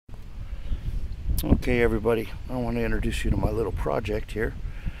Okay everybody, I want to introduce you to my little project here.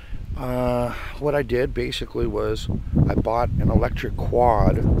 What I did basically was I bought an electric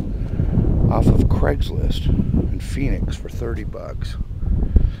quad off of Craigslist in Phoenix for 30 bucks.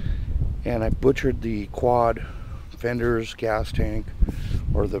 And I butchered the quad fenders, gas tank,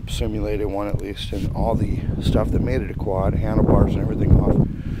 or the simulated one at least, and all the stuff that made it a quad, handlebars and everything off.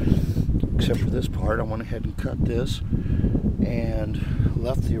 Except for this part, I went ahead and cut this and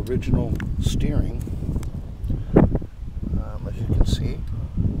left the original steering, as you can see.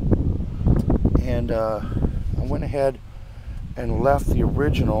 And I went ahead and left the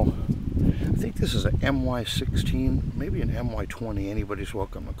original, I think this is an MY16, maybe an MY20. Anybody's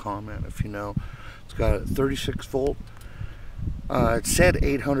welcome to comment if you know. It's got a 36 volt. It said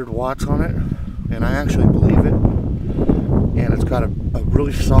 800 watts on it, and I actually believe it. And it's got a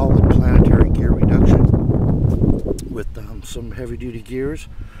really solid planetary gear reduction with some heavy duty gears.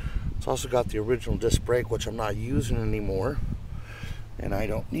 It's also got the original disc brake, which I'm not using anymore, and I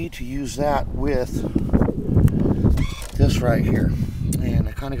don't need to use that with this right here. And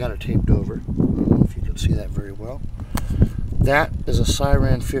I kind of got it taped over. I don't know if you can see that very well. That is a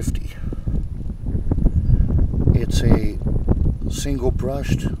SYREN 50. It's a single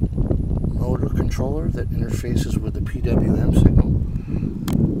brushed motor controller that interfaces with the PWM signal,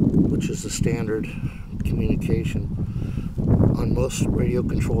 which is the standard communication on most radio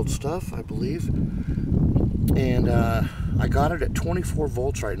controlled stuff, I believe. And I got it at 24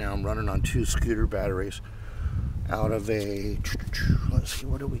 volts right now. I'm running on 2 scooter batteries out of a, let's see,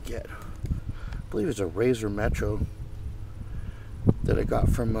 what do we get? I believe it's a Razor Metro that I got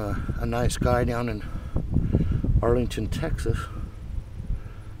from a nice guy down in Arlington, Texas.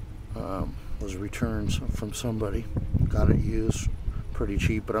 Was returns from somebody. Got it used pretty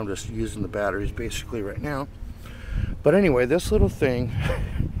cheap, but I'm just using the batteries basically right now. But anyway, this little thing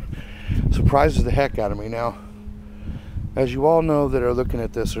surprises the heck out of me. Now, as you all know that are looking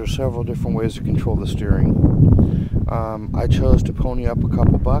at this, there are several different ways to control the steering. I chose to pony up a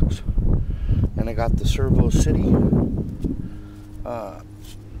couple bucks, and I got the SERVO City.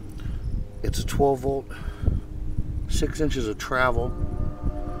 It's a 12 volt, 6 inches of travel,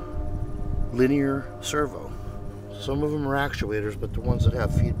 linear servo. Some of them are actuators, but the ones that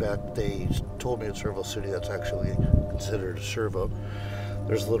have feedback, they told me at SERVO City that's actually considered a servo.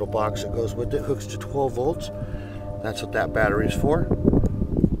 There's a little box that goes with it, hooks to 12 volts. That's what that battery is for.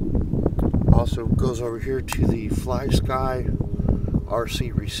 Also goes over here to the Sky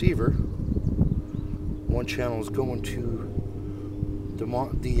RC receiver. One channel is going to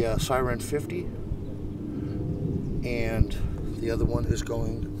the SYREN 50, and the other one is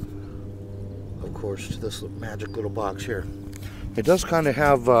going, of course, to this magic little box here. It does kind of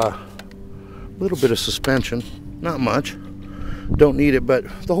have a little bit of suspension, not much, don't need it, but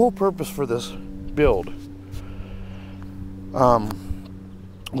the whole purpose for this build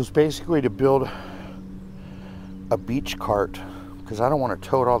was basically to build a beach cart, because I don't want to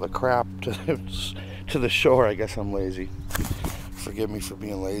tote all the crap to the shore. I guess I'm lazy. Forgive me for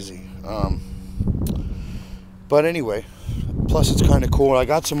being lazy. But anyway, plus it's kind of cool. I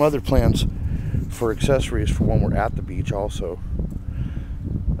got some other plans for accessories for when we're at the beach also.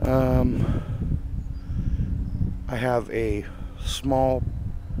 I have a small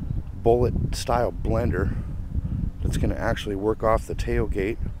bullet style blender that's going to actually work off the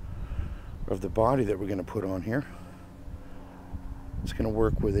tailgate of the body that we're going to put on here. It's going to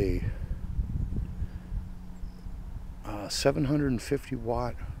work with a 750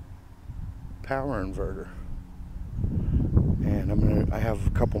 watt power inverter. And I have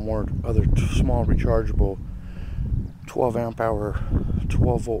a couple more other small rechargeable 12 amp hour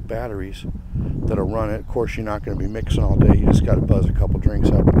 12 volt batteries that'll run it. Of course, you're not going to be mixing all day. You just got to buzz a couple drinks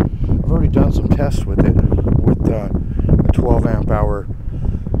up. I've already done some tests with it with a 12 amp hour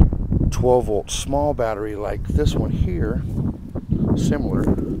 12 volt small battery like this one here, similar.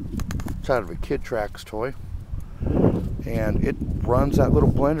 It's out of a KIDTRAX toy, and it runs that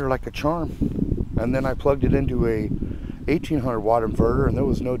little blender like a charm. And then I plugged it into a 1800 watt inverter, and there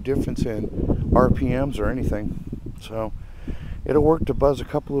was no difference in RPMs or anything. So it'll work to buzz a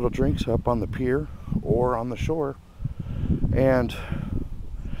couple little drinks up on the pier or on the shore. And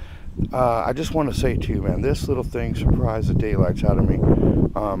I just want to say to you, man, this little thing surprised the daylights out of me.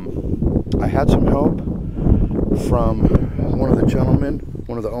 I had some help from one of the gentlemen,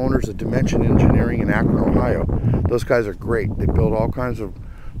 one of the owners of Dimension Engineering in Akron, Ohio. Those guys are great. They build all kinds of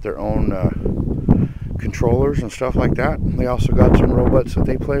their own controllers and stuff like that. They also got some robots that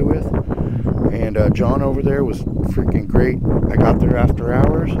they play with. And John over there was freaking great. I got there after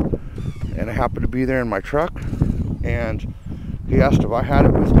hours, and I happened to be there in my truck, and he asked if I had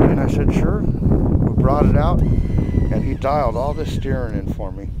it with me, and I said sure. brought it out and he dialed all this steering in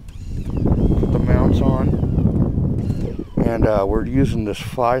for me. Put the mounts on, and we're using this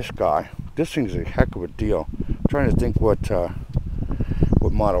FlySky. This thing's a heck of a deal. I'm trying to think what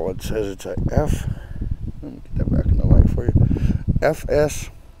model it says. It's a F. Let me get that back in the light for you. FS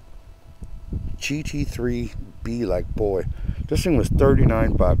GT3B, like boy. This thing was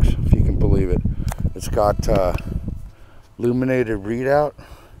 39 bucks, if you can believe it. It's got illuminated readout.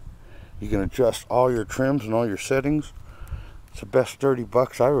 You can adjust all your trims and all your settings. It's the best 30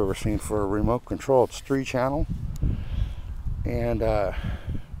 bucks I've ever seen for a remote control. It's 3-channel, and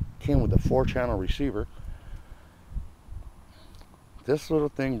came with a 4-channel receiver. This little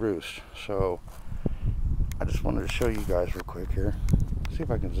thing roosts. So I just wanted to show you guys real quick here. See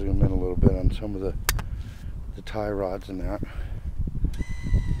if I can zoom in a little bit on some of the tie rods and that.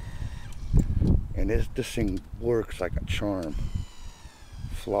 And this thing works like a charm.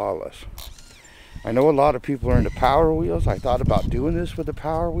 Flawless. I know a lot of people are into power wheels. I thought about doing this with the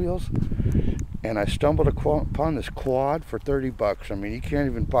power wheels, and I stumbled upon this quad for 30 bucks. I mean, you can't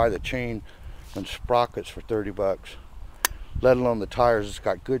even buy the chain and sprockets for 30 bucks, let alone the tires. It's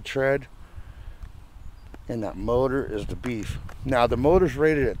got good tread, and that motor is the beef. Now, the motor's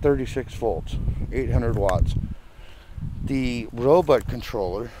rated at 36 volts, 800 watts. The robot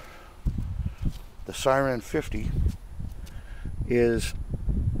controller, the SYREN 50, is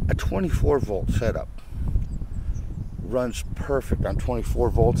a 24 volt setup. Runs perfect on 24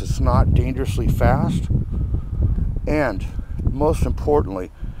 volts. It's not dangerously fast, and most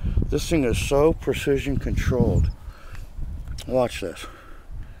importantly, this thing is so precision controlled. Watch this.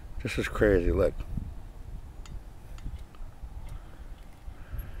 This is crazy. Look.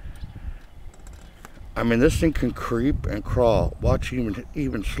 I mean, this thing can creep and crawl. Watch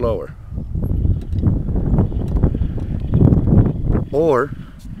even slower. Or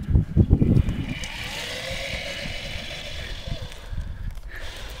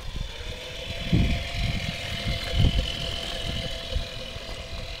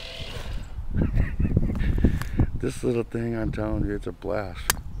this little thing, I'm telling you, it's a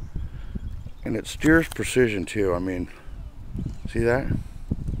blast. And it steers precision too. I mean, see that?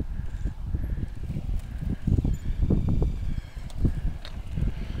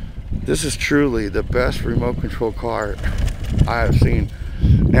 This is truly the best remote control car I have seen.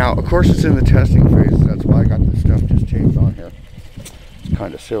 Now, of course, it's in the testing phase. That's why I got this stuff just taped on here. It's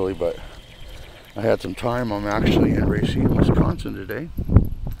kind of silly, but I had some time. I'm actually in Racine, Wisconsin today.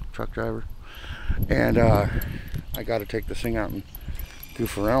 Truck driver. And I got to take this thing out and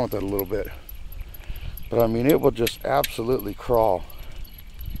goof around with it a little bit. But I mean, it will just absolutely crawl.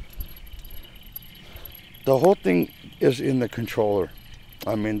 The whole thing is in the controller.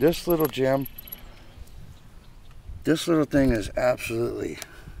 I mean, this little gem, this little thing is absolutely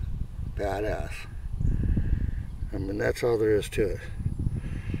badass. I mean, that's all there is to it.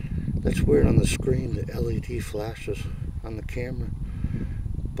 That's weird on the screen, the LED flashes on the camera,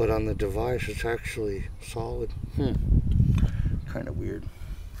 but on the device it's actually solid. Kind of weird.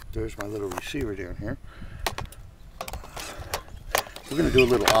 There's my little receiver down here. We're going to do a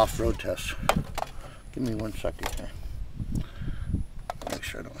little off-road test. Give me 1 second here. Make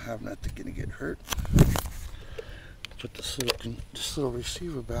sure I don't have nothing going to get hurt. Put this little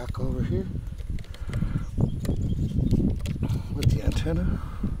receiver back over here with the antenna.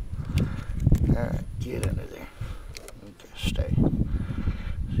 Alright, get under there. Okay, stay.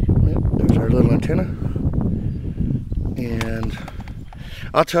 There's our little antenna. And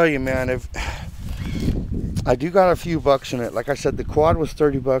I'll tell you, man, if I do got a few bucks in it. Like I said, the quad was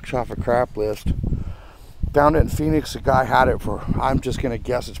 30 bucks off a crap list. Found it in Phoenix. The guy had it for, I'm just gonna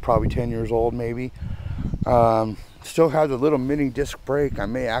guess it's probably 10 years old, maybe. Still has a little mini disc brake. I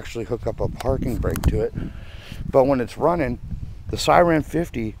may actually hook up a parking brake to it. But when it's running, the SYREN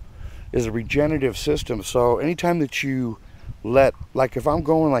 50 is a regenerative system. So anytime that you let, like if I'm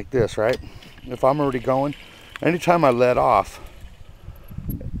going like this, right? If I'm already going, anytime I let off,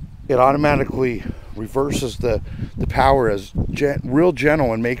 it automatically reverses the power as real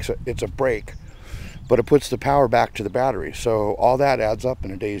gentle and makes it's a brake. But it puts the power back to the battery. So all that adds up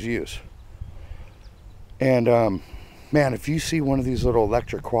in a day's use. And man, if you see one of these little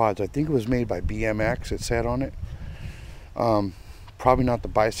electric quads, I think it was made by BMX, it said on it. Probably not the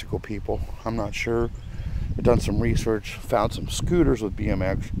bicycle people, I'm not sure. I've done some research, found some scooters with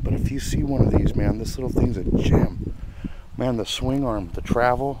BMX, but if you see one of these, man, this little thing's a gem. Man, the swing arm, the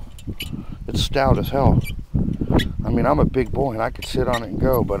travel, it's stout as hell. I mean, I'm a big boy and I could sit on it and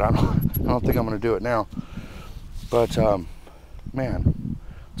go, but I don't think I'm gonna do it now. But man,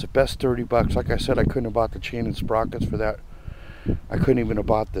 it's the best 30 bucks. Like I said, I couldn't have bought the chain and sprockets for that I couldn't even have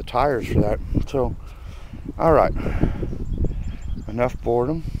bought the tires for that. So, all right, enough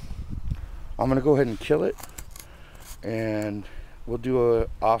boredom. I'm gonna go ahead and kill it, and we'll do a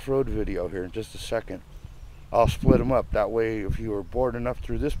off-road video here in just a second. I'll split them up. That way, if you were bored enough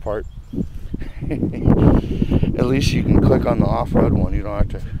through this part, at least you can click on the off-road one. You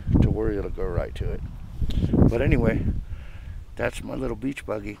don't have to worry, it'll go right to it. But anyway, that's my little beach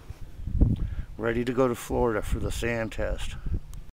buggy, ready to go to Florida for the sand test.